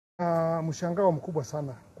Mshangao mkubwa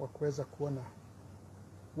sana kwa kuweza kuona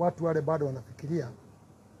watu wale bado wanafikiria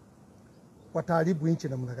wataharibu nchi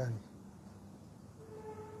namna gani.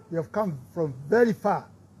 We have come from very far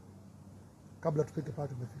kabla tufike pale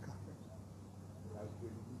tumefika.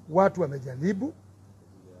 Watu wamejaribu,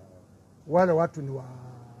 wale watu ni wa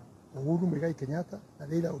Uhuru Muigai Kenyatta na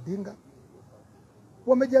Raila Odinga,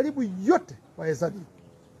 wamejaribu yote wahesabu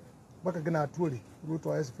mpaka kina Atuli Ruto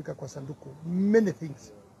hawezi fika kwa sanduku. Many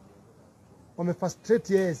things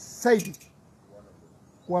wamefrustrate yeye zaidi.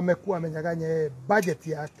 Wamekuwa wamenyang'anya yeye budget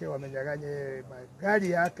yake, wamenyang'anya yeye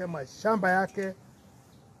magari yake, mashamba yake,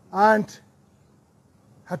 and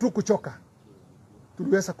hatukuchoka.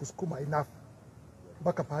 Tuliweza kusukuma enough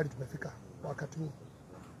mpaka pahali tumefika wakati huu.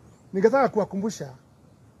 Ningetaka kuwakumbusha,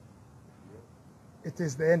 it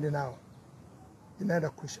is the end now. Inaenda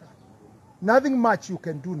kuisha. Nothing much you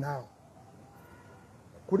can do now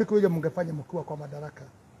kuliko ile mngefanya mkiwa kwa madaraka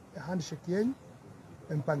ya handshake yenu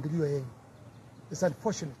na mpangilio yenu. It's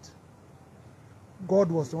unfortunate.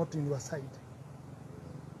 God was not in your side.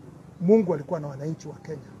 Mungu alikuwa na wananchi wa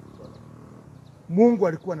Kenya. Mungu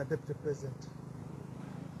alikuwa na deputy president.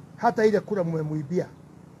 Hata ile kura mmemuibia,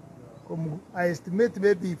 I estimate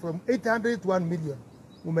maybe from 800 to 1 million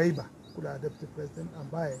mumeiba kura deputy president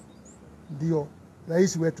ambaye ndio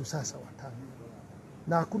rais wetu sasa wa tano.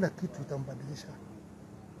 Na hakuna kitu itambadilisha.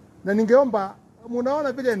 Na ningeomba,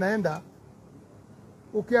 munaona vile inaenda,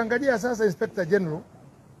 ukiangalia sasa Inspector General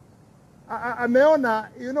ameona,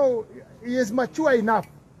 you know, he is mature enough.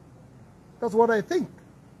 That's what I think.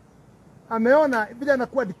 Ameona vile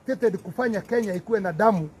anakuwa dictated kufanya Kenya ikuwe na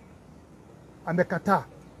damu, amekataa.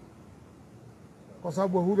 Kwa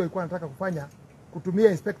sababu Uhuru alikuwa anataka kufanya,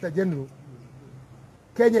 kutumia Inspector General,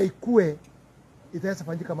 Kenya ikuwe itaweza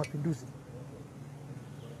fanyika mapinduzi,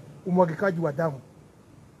 umwagikaji wa damu.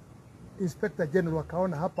 Inspector General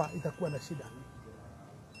akaona hapa itakuwa na shida.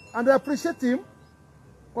 And I appreciate him,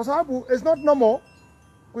 kwa sababu it's not normal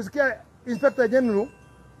kusikia Inspector General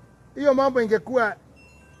hiyo mambo ingekuwa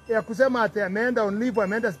ya kusema ati ameenda on leave,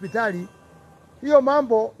 ameenda hospitali. Hiyo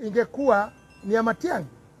mambo ingekuwa ni ya Matiang'i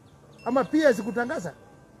ama pia sikutangaza.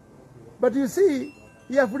 But you see,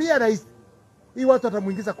 he have realized hii watu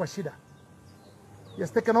watamuingiza kwa shida. He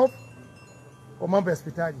has taken off kwa mambo ya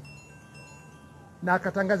hospitali na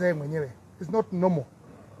akatangaza yeye mwenyewe. It's not normal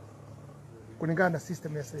kulingana na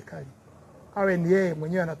system ya serikali. Awe ni yeye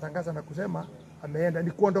mwenyewe anatangaza na kusema ameenda,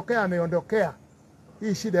 ni kuondokea, ameondokea.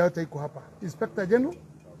 Hii shida yote iko hapa. Inspector General,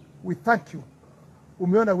 we thank you.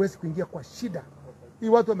 Umeona uwezi kuingia kwa shida. Hii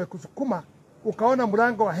watu wamekusukuma, ukaona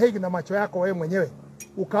mlango wa Hague na macho yako wewe mwenyewe.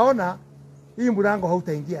 Ukaona hii mlango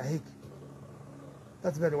hautaingia Hague.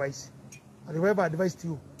 That's very wise. Aliweza advice to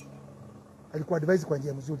you. Alikuwa advice kwa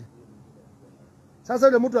njia mzuri. Sasa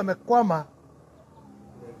yule mtu amekwama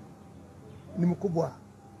ni mkubwa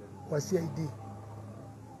wa CID.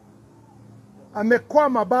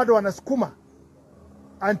 Amekwama bado anasukuma.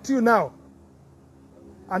 Until now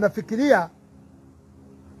anafikiria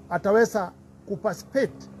ataweza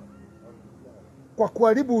kuparticipate kwa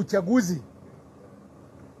kuharibu uchaguzi.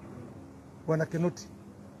 Bwana Kinuti,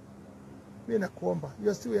 mimi nakuomba,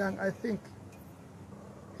 you're still young. I think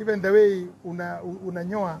even the way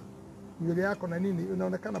unanyoa nywele yako na nini,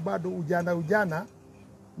 unaonekana bado ujana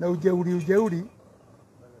na ujeuri.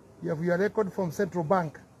 You have your record from Central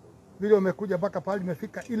Bank. Vile umekuja mpaka pale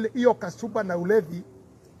imefika, ile hiyo kasuba na ulevi,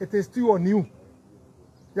 it is still on you.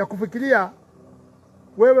 Ya kufikiria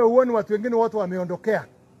wewe uone watu wengine wote wameondokea.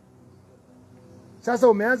 Sasa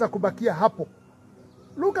umeanza kubakia hapo.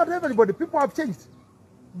 Look at everybody, people have changed.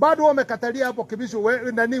 Bado wamekatalia hapo kibisho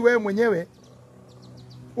wewe mwenyewe.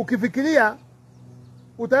 Ukifikiria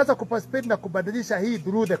utaweza kuparticipate na kubadilisha hii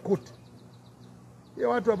through the court. Hiyo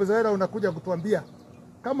watu wa Bazaira unakuja kutuambia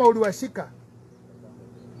kama uliwashika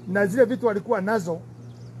na zile vitu walikuwa nazo,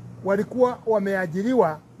 walikuwa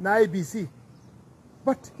wameajiriwa na IBC.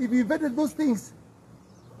 But if you invented those things,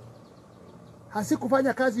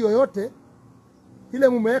 hasikufanya kazi yoyote, ile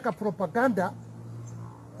mumeweka propaganda,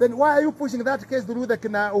 then why are you pushing that case through the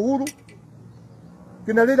kina Uhuru,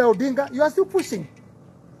 kina Raila Odinga? You are still pushing.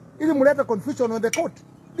 Ili muleta confusion on the court.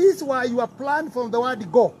 This is why you are planned from the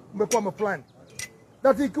word go. Mmekuwa maplan.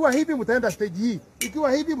 That ikiwa hivi mtaenda stage hii,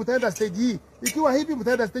 ikiwa hivi mtaenda stage hii, ikiwa hivi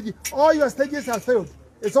mtaenda stage hii. All your stages are failed.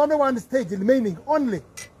 It's only one stage remaining only.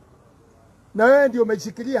 Na wewe ndio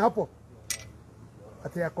umeshikilia hapo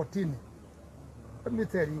ati ya kotini. Let me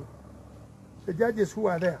tell you, the judges who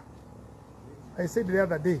are there, I said the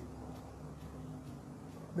other day,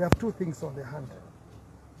 they have two things on their hand.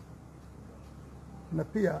 Na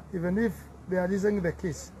pia, even if they are losing the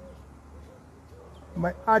case,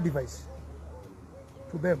 my advice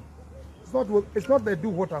to them. It's not they do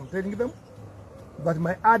what I'm telling them, but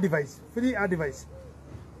my advice, free advice,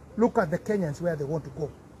 look at the Kenyans where they want to go.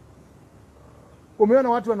 Umeona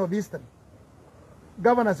watu wa Northeastern,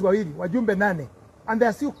 governors wawili, wajumbe 8, and they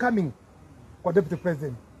are still coming kwa deputy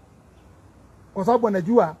president. Kwa sababu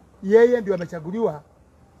wanajua yeye ndio amechaguliwa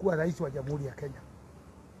kuwa rais wa Jamhuri ya Kenya.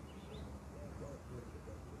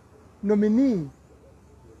 Nominee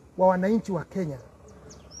wa wananchi wa Kenya,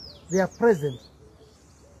 their president,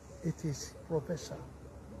 it is Professor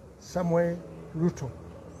Samuel Ruto.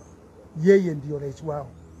 Yeye ndio rais wao.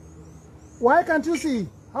 Why can't you see?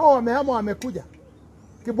 Hao wamehama wamekuja.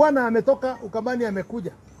 Kibwana ametoka Ukambani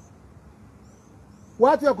amekuja.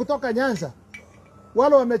 Watu ya kutoka Nyanza,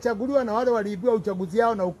 wale wamechaguliwa na wale waliibua uchaguzi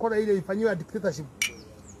yao na ukora ile ifanywa dictatorship.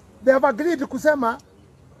 They have agreed kusema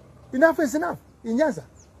enough is enough in Nyanza.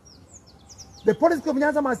 The politics of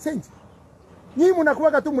Nyanza must change. Nyinyi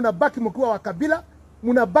mnakuwa tu mnabaki mkiwa wa kabila,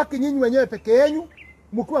 mnabaki nyinyi wenyewe peke yenu,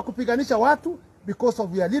 mkiwa kupiganisha watu because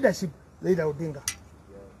of your leadership, Raila Odinga.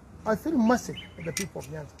 I feel mercy for the people of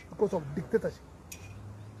Nyanza because of dictatorship.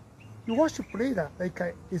 You worship Raila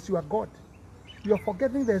like it's your God. You are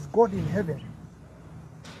forgetting there's God in heaven.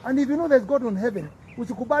 And if you know there's God in heaven,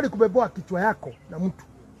 usikubali kubeboa kichwa yako na mtu.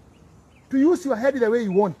 To use your head the way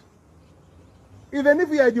you want. Even if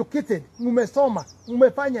you are educated, mumesoma,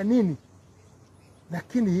 mumefanya nini,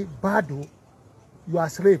 lakini bado you are a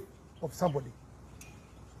slave of somebody.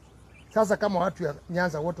 Sasa kama watu ya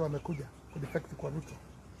Nyanza wote wamekuja kudefect kwa Ruto.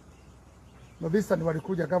 Northeastern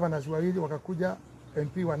walikuja, governors wawili wakakuja,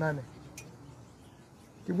 MP wa 8.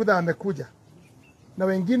 Kibudha amekuja. Na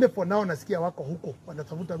wengine for now nasikia wako huko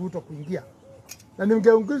wanatafuta Ruto kuingia. Na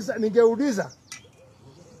ningeuliza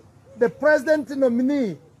the president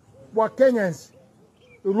nominee wa Kenyans,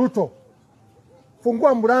 Ruto,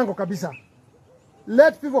 fungua mlango kabisa.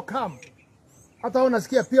 Let people come. Hata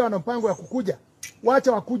wanasikia pia wana mpango ya kukuja.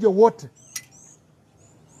 Wacha wakuje wote.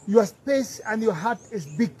 Your space and your heart is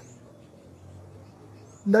big.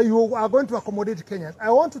 Now you are going to accommodate Kenyans. I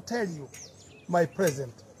want to tell you, my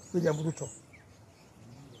president, William Ruto,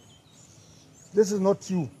 this is not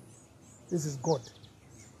you. This is God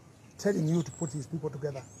telling you to put his people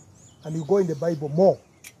together. And you go in the Bible more.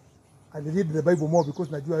 And read the Bible more because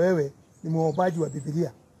najua wewe ni mwobaji wa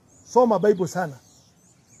Biblia. Soma Bible sana.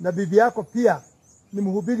 Na bibi yako pia ni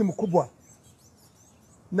mhubiri mkubwa.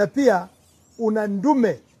 Na pia una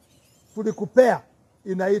ndume tulikupea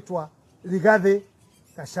inaitwa Rigathi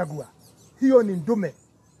Gachagua. Hiyo ni ndume.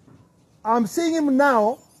 I'm seeing him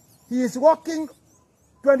now. He is working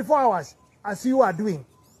 24 hours as you are doing.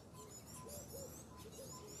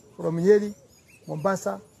 From Nyeri,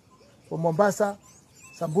 Mombasa, from Mombasa,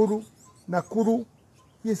 Samburu, Nakuru.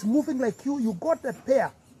 He is moving like you. You got a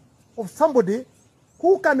pair of somebody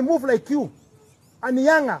who can move like you and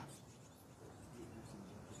younger,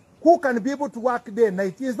 who can be able to work day and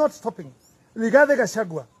night. He is not stopping. Rigathi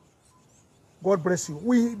Gachagua, God bless you.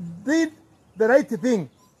 We did the right thing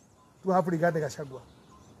to have Rigathi Gachagua.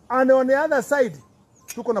 And on the other side,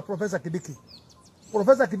 tuko na Professor Kidiki.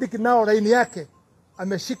 Professor Kidiki nao raini yake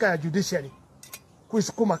ameshika ya judiciary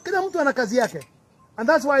kuisukuma. Kila mtu ana kazi yake. And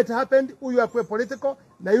that's why it happened. Huyu akuwe political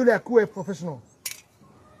na yule akuwe professional.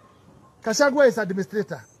 Gachagua is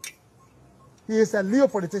administrator. He is a real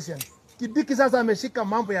politician. Kidiki sasa ameshika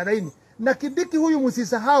mambo ya raini. Na Kidiki huyu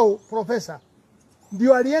msisahau professor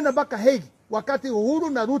ndio alienda mpaka Hague wakati Uhuru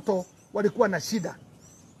na Ruto walikuwa na shida.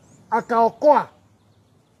 Akaokoa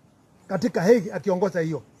katika Hague akiongoza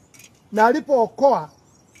hiyo. Na alipookoa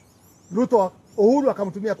Ruto, Uhuru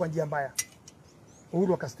akamtumia kwa njia mbaya.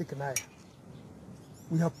 Uhuru akastiki naye.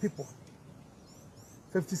 We have people,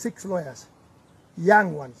 56 lawyers,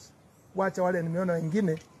 young ones. Wacha wale nimeona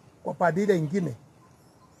wengine kwa padile ingine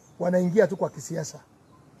wanaingia tu kwa kisiasa.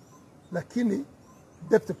 Lakini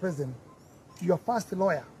Deputy President, your first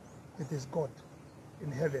lawyer, it is God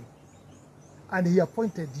in heaven. And he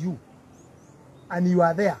appointed you. And you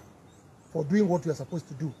are there for doing what you are supposed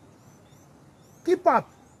to do. Keep up.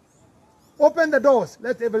 Open the doors.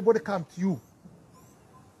 Let everybody come to you.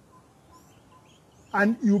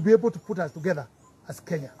 And you'll be able to put us together as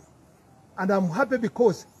Kenya. And I'm happy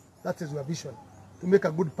because that is your vision. To make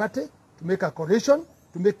a good party, to make a coalition,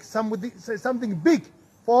 to make something big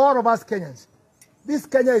for all of us Kenyans. This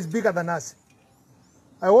Kenya is bigger than us.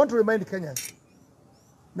 I want to remind Kenyans,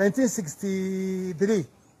 1963,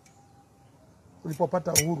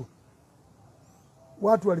 ulipopata uhuru,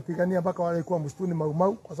 watu walipigania mpaka walikuwa msituni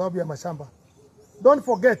Mau kwa sababu ya mashamba. Don't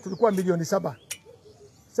forget, tulikuwa milioni 7.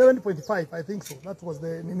 7.5, I think so. That was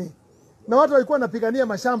the nini. Na watu walikuwa wanapigania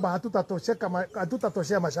mashamba,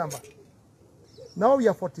 hatutatoshea mashamba. Now we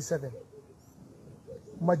are 47.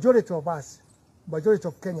 majority of us, majority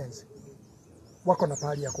of Kenyans wako na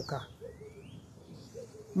pahali ya kukaa.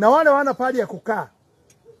 Na wale wana pahali ya kukaa,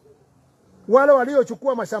 wale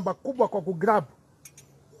waliochukua mashamba kubwa kwa kugrab,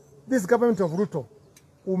 this government of Ruto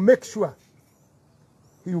will make sure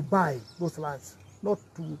he will buy those lands. Not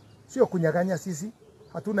to, sio kunyaganya sisi,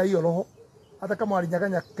 hatuna hiyo roho. Hata kama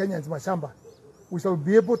walinyaganya Kenyans mashamba, we shall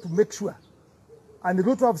be able to make sure. And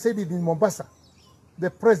Ruto have said it in Mombasa, the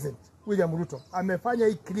president, William Ruto, amefanya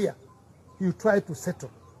hii clear, he will try to settle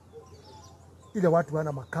ile watu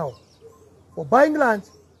wana makao for buying land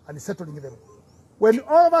and settling them. When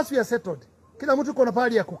all of us we are settled, kila mtu kuna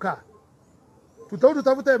pahali ya kukaa.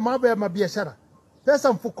 Tutafute mambo ya mabiashara,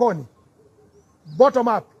 pesa mfukoni, bottom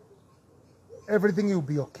up, everything will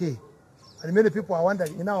be okay. And many people are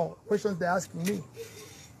wondering, you know, questions they're asking me,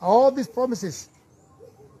 all these promises,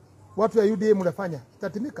 what were UDA mnafanya?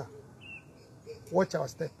 Itatimika? Watch our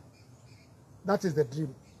step. That is the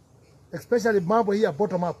dream. Especially mambo here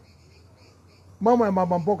bottom up. Mambo ya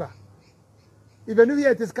mama mboga. Even if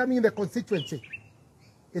it is coming in the constituency,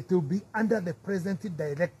 it will be under the president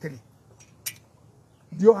directly.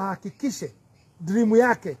 Ndio ahakikishe dream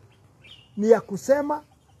yake ni ya kusema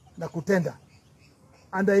na kutenda.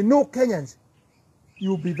 And I know Kenyans,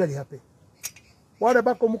 you will be very happy. Wale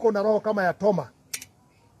bako mko na roho kama ya Toma,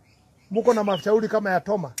 mko na mashauri kama ya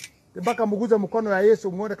Toma, mpaka mguze mkono ya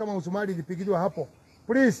Yesu muone kama msumari ilipigiliwa hapo.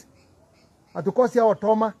 Please, hatukosi hao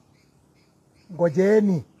Toma.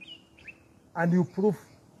 Ngojeeni and you prove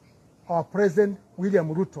our president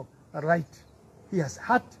William Ruto right. He has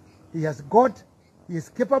heart, he has God, he is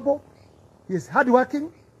capable, he is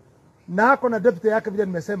hardworking. Na ako na deputy yake vile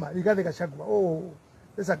nimesema, Rigathi Gachagua. Oh,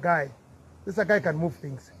 this a guy can move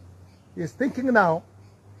things. He is thinking now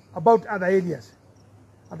about other areas.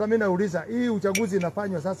 Hata mimi nauliza, hii uchaguzi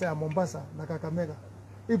inafanywa sasa ya Mombasa na Kakamega.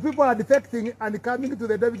 If people are defecting and coming to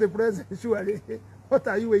the deputy president, surely, what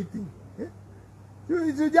are you waiting?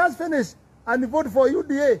 You just finish and vote for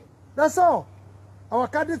UDA. That's all. Our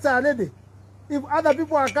candidates are ready. If other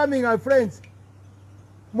people are coming, our friends,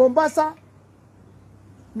 Mombasa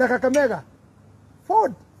na Kakamega,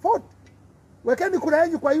 vote. Wekeni kura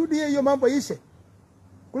yenu kwa UDA, hiyo mambo ishe.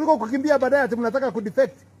 Kuliko kukimbia baadaye ati mnataka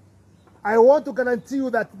kudefect. I want to guarantee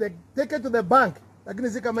you that they take it to the bank, lakini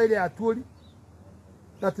si kama ile ya Atuli,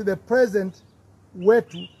 that the president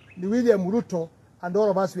wetu ni William Ruto and all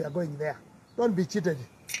of us we are going there. Don't be cheated.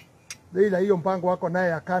 Leila hiyo mpango wako naye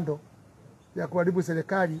ya kando ya kuharibu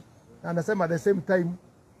serikali, na anasema at the same time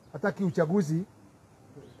hataki uchaguzi.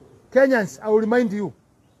 Kenyans, I will remind you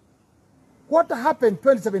what happened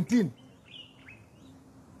 2017.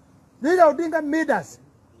 Leila Odinga made us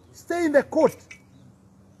stay in the court,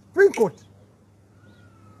 Supreme Court,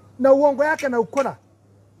 na uongo yake na ukora.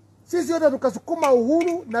 Sisi yote tukasukuma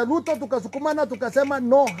Uhuru na Ruto, tukasukumana tukasema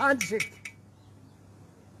no handshake.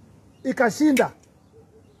 Ikashinda.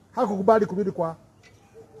 Hakukubali kurudi kwa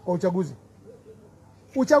uchaguzi.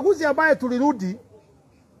 Uchaguzi ambaye tulirudi,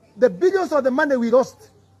 the billions of the money we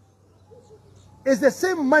lost is the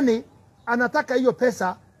same money anataka hiyo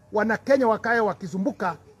pesa wana Kenya wakae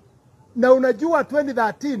wakisumbuka. Na unajua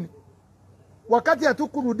 2013 wakati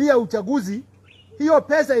hatukurudia uchaguzi, hiyo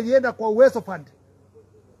pesa ilienda kwa Uwezo Fund,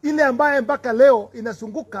 ile ambaye mpaka leo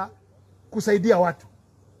inasunguka kusaidia watu.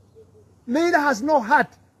 Leila has no heart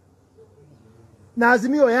na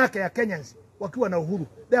azimio yake ya Kenyans wakiwa na Uhuru.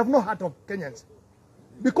 They have no heart of Kenyans.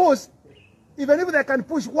 Because even if they can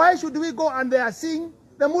push, why should we go and they are seeing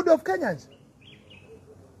the mood of Kenyans?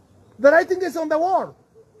 The writing is on the wall.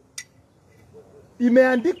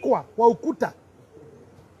 Imeandikwa kwa ukuta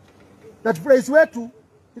that rais wetu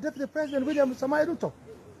ni Deputy President William Samoei Ruto,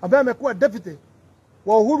 ambaye amekuwa deputy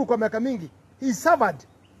wa Uhuru kwa miaka mingi. He suffered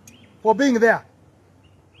for being there.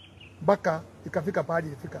 Mpaka ikafika pahali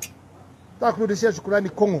ilifika. Nataka kurudishia shukrani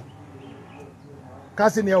Kongo,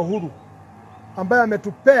 kazi ni ya Uhuru, ambaye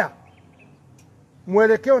ametupea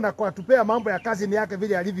mwelekeo na kuatupea mambo ya kazi ni yake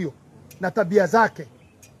vile alivyo na tabia zake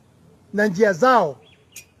na njia zao.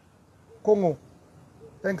 Kongo,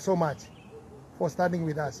 thanks so much for standing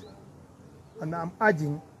with us. And I'm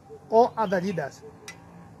urging all other leaders,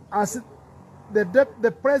 as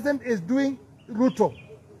the president is doing Ruto,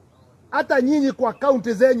 hata nyinyi kwa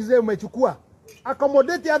kaunti zenyu zenu mmechukua,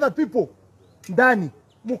 accommodate other people ndani,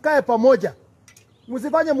 mukae pamoja.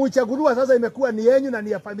 Msifanye muichaguliwa sasa imekuwa ni yenu na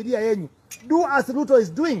ni ya familia yenu. Do as Ruto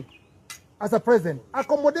is doing as a president.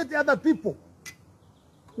 Accommodate other people.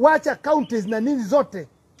 Wacha counties na nini zote,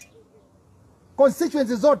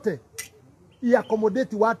 constituencies zote,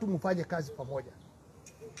 i-accommodate watu mfanye kazi pamoja.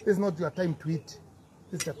 This is not your time to eat.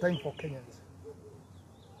 This is a time for Kenyans.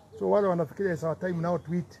 So wale wanafikiria it's our time now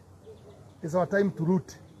to eat, It's our time to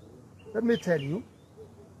root. Let me tell you,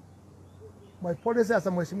 my policy as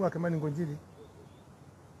a Mheshimiwa Kimani Ngunjiri,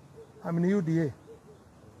 I'm in UDA.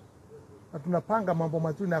 Na tunapanga mambo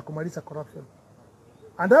mazuri na kumaliza corruption.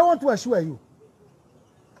 And I want to assure you,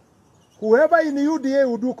 whoever in UDA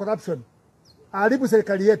will do corruption, haribu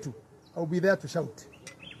serikali yetu, I will be there to shout.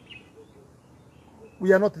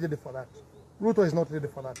 We are not ready for that. Ruto is not ready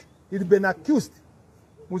for that. He's been accused.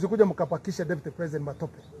 Muzikuja mkapakisha Deputy President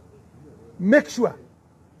Matope. Make sure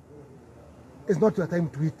it's not your time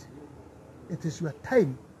to eat. It is your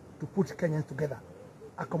time to put Kenyans together,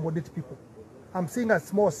 accommodate people. I'm seeing a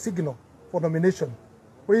small signal for nomination.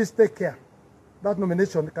 Please take care. That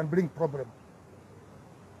nomination can bring problem.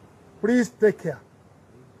 Please take care.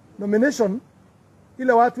 Nomination,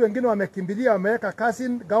 ile watu wengine wamekimbilia, wameweka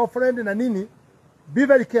cousin, girlfriend na nini, be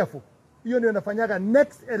very careful. Hiyo ndio inafanyaga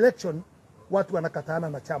next election watu wanakataana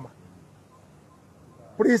na chama.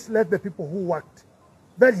 Please let the people who worked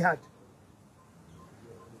very hard,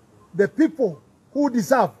 the people who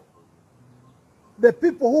deserve, the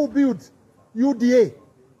people who built UDA,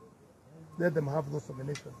 let them have those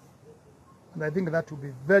nominations. And I think that will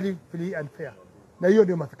be very free and fair. Na hiyo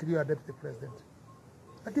ndio mafikirio ya Deputy President.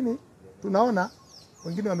 Lakini tunaona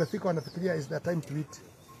wengine wamefika wanafikiria is the time to eat.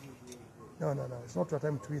 No, it's not your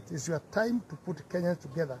time to eat. It's your time to put Kenyans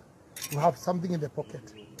together, to have something in the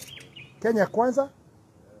pocket. Kenya kwanza,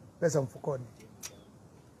 pesa mfukoni.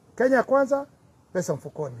 Kenya kwanza, pesa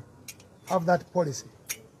mfukoni. Have that policy.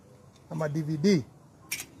 Ama DVD.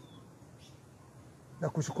 Na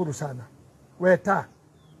kushukuru sana. Weta.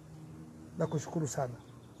 Na kushukuru sana.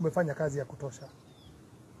 Umefanya kazi ya kutosha.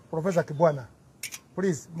 Professor Kibwana,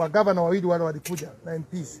 please, magavana wawili wale walikuja na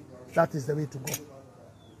MPs, that is the way to go.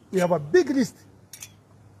 We have a big list.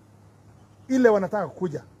 Ile wanataka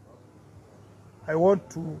kuja. I want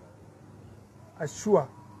to assure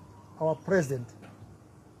our president,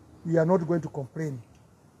 we are not going to complain.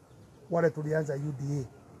 Wale tulianza UDA.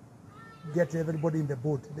 Get everybody in the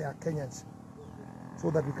boat. They are Kenyans.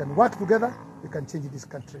 So that we can work together, we can change this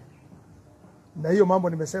country. Na hiyo mambo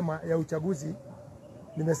nimesema ya uchaguzi,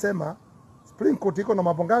 nimesema Supreme Court iko na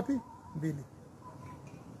mambo ngapi? 2.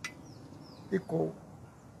 Iko,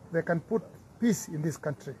 they can put peace in this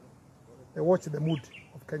country. They watch the mood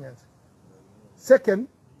of Kenyans. Second,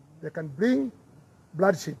 they can bring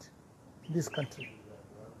bloodshed in this country.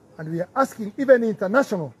 And we are asking even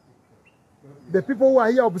international, the people who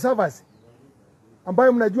are here observers,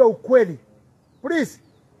 ambayo mnajua ukweli, please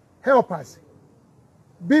help us.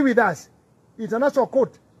 Be with us. International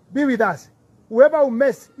court, be with us. Whoever will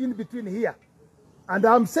mess in between here. And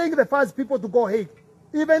I'm saying the first people to go Hague,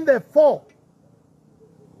 even the 4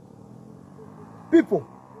 people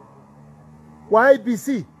who are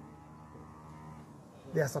IBC,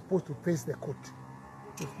 they are supposed to face the court.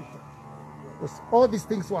 Because all these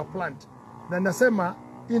things were planned. Then nasema,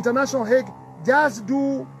 International Hague, just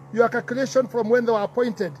do your calculation from when they were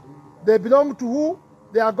appointed. They belong to who?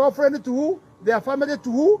 Their girlfriend to who? Their family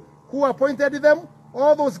to who? Who appointed them?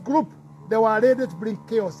 All those groups, they were ready to bring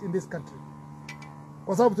chaos in this country.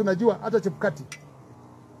 Kwa sababu tunajua hata Chebukati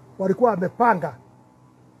walikuwa wamepanga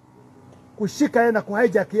kushika yeye na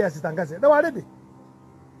kuhijack yeye asitangaze. They were ready.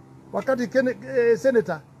 Wakati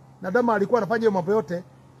senator Nadama alikuwa anafanya hiyo mambo yote,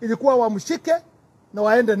 ilikuwa wamshike na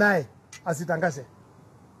waende naye asitangaze.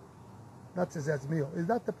 That is Azimio. Is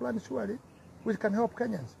that the plan? Surely we can help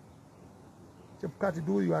Kenyans. Chebukati,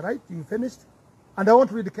 do you are right, you finished. And I want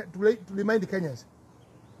to remind the Kenyans,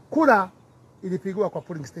 kura ilipigwa kwa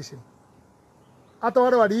polling station. Hata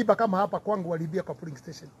wale waliiba kama hapa kwangu waliibia kwa polling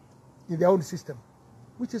station in their own system,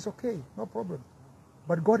 which is okay, no problem.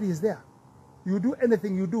 But God is there. You do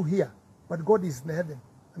anything you do here, but God is in the heaven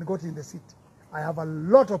and God is in the seat. I have a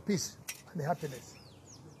lot of peace and happiness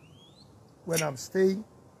when I'm staying,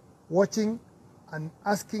 watching and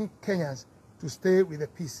asking Kenyans to stay with the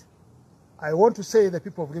peace. I want to say the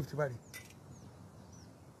people of Rift Valley,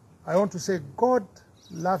 I want to say God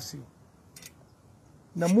loves you.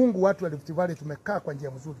 Na Mungu watu wa Rift Valley tumekaa kwa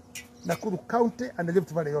njia mzuri. Nakuru County and the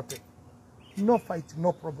Rift Valley yote. No fight,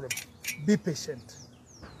 no problem. Be patient.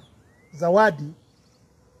 Zawadi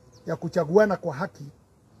ya kuchaguana kwa haki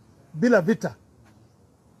bila vita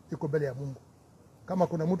iko mbele ya Mungu. Kama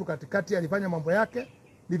kuna mtu katikati alifanya mambo yake,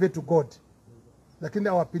 leave it to God. Lakini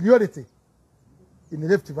our priority in the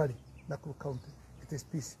Rift Valley, Nakuru County, it is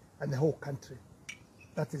peace and the whole country.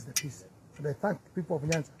 That is the peace. And I thank people of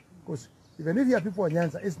Nyanza, because even if you are people of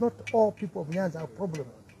Nyanza, it's not all people of Nyanza have a problem.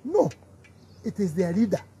 No, it is their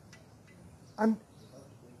leader. And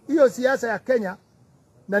hiyo siasa ya Kenya,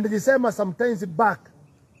 na nilisema sometimes back,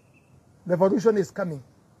 revolution is coming.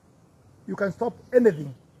 You can stop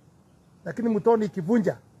anything lakini mtoni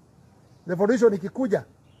ikivunja, revolution ikikuja,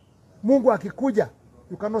 Mungu akikuja,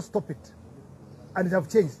 you cannot stop it. And it have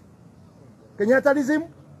changed. Kenyattalism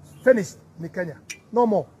finished in Kenya. No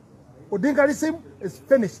more. Odingalism is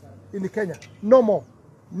finished in Kenya. No more.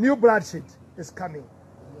 New bloodshed is coming.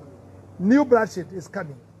 New bloodshed is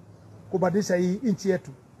coming. Kubadilisha hii nchi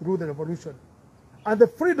yetu through the revolution. And the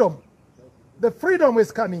freedom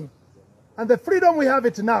is coming. And the freedom we have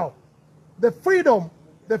it now. The freedom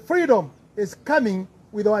is coming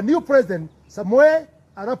with our new president, Samuel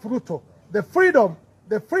Arap Ruto. The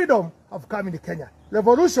freedom have come in Kenya.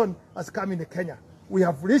 Revolution has come in Kenya. We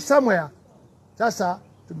have reached somewhere. Sasa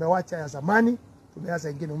tumewacha ya zamani, tumeanza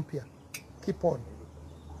ingine mpya. Keep on,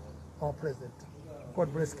 our president. God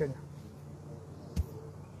bless Kenya.